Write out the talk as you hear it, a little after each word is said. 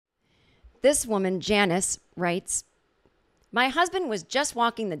This woman, Janice, writes, my husband was just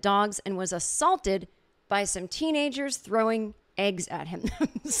walking the dogs and was assaulted by some teenagers throwing eggs at him.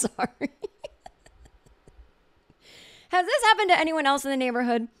 I'm sorry. Has this happened to anyone else in the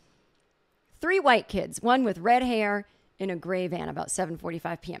neighborhood? 3 white kids, one with red hair in a gray van about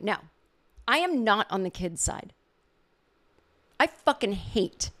 7:45 p.m. Now, I am not on the kids' side. I fucking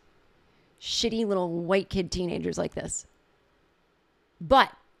hate shitty little white kid teenagers like this.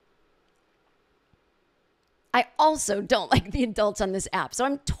 But I also don't like the adults on this app. So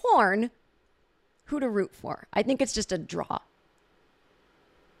I'm torn who to root for. I think it's just a draw.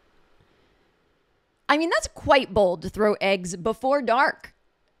 I mean, that's quite bold to throw eggs before dark.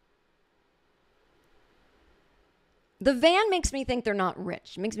 The van makes me think they're not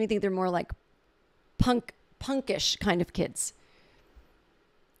rich. It makes me think they're more like punkish kind of kids.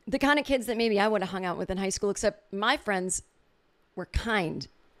 The kind of kids that maybe I would have hung out with in high school, except my friends were kind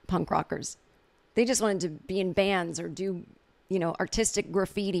punk rockers. They just wanted to be in bands or do, artistic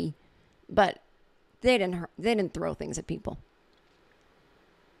graffiti, but they didn't throw things at people.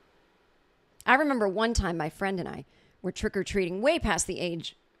 I remember one time my friend and I were trick-or-treating way past the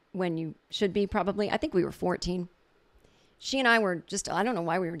age when you should be probably. I think we were 14. She and I were just, I don't know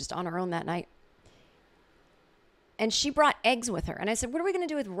why we were just on our own that night. And she brought eggs with her. And I said, what are we going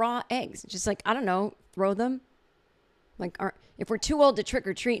to do with raw eggs? Just like, I don't know, throw them. Like, if we're too old to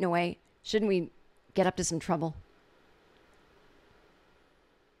trick-or-treat in a way, shouldn't we get up to some trouble?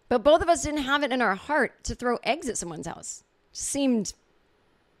 But both of us didn't have it in our heart to throw eggs at someone's house. Seemed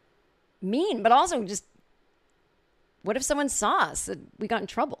mean, but also just, what if someone saw us and we got in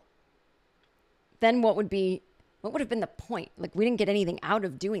trouble? Then what would have been the point? Like, we didn't get anything out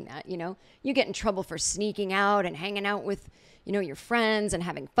of doing that, You get in trouble for sneaking out and hanging out with, your friends and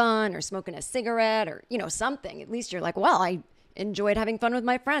having fun or smoking a cigarette or, something. At least you're like, well, I enjoyed having fun with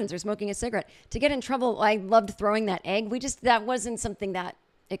my friends or smoking a cigarette. To get in trouble, I loved throwing that egg. That wasn't something that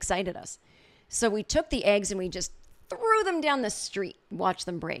excited us. So we took the eggs and we just threw them down the street, watched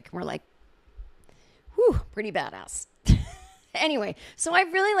them break. We're like, whew, pretty badass. Anyway, so I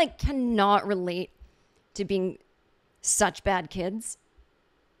really cannot relate to being such bad kids.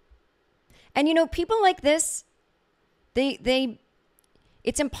 And people like this,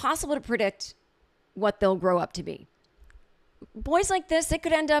 it's impossible to predict what they'll grow up to be. Boys like this, they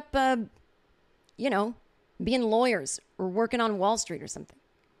could end up, being lawyers or working on Wall Street or something.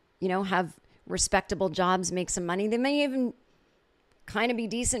 Have respectable jobs, make some money. They may even kind of be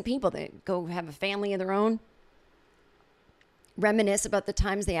decent people. They go have a family of their own. Reminisce about the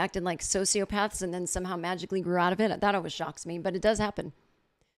times they acted like sociopaths and then somehow magically grew out of it. That always shocks me, but it does happen.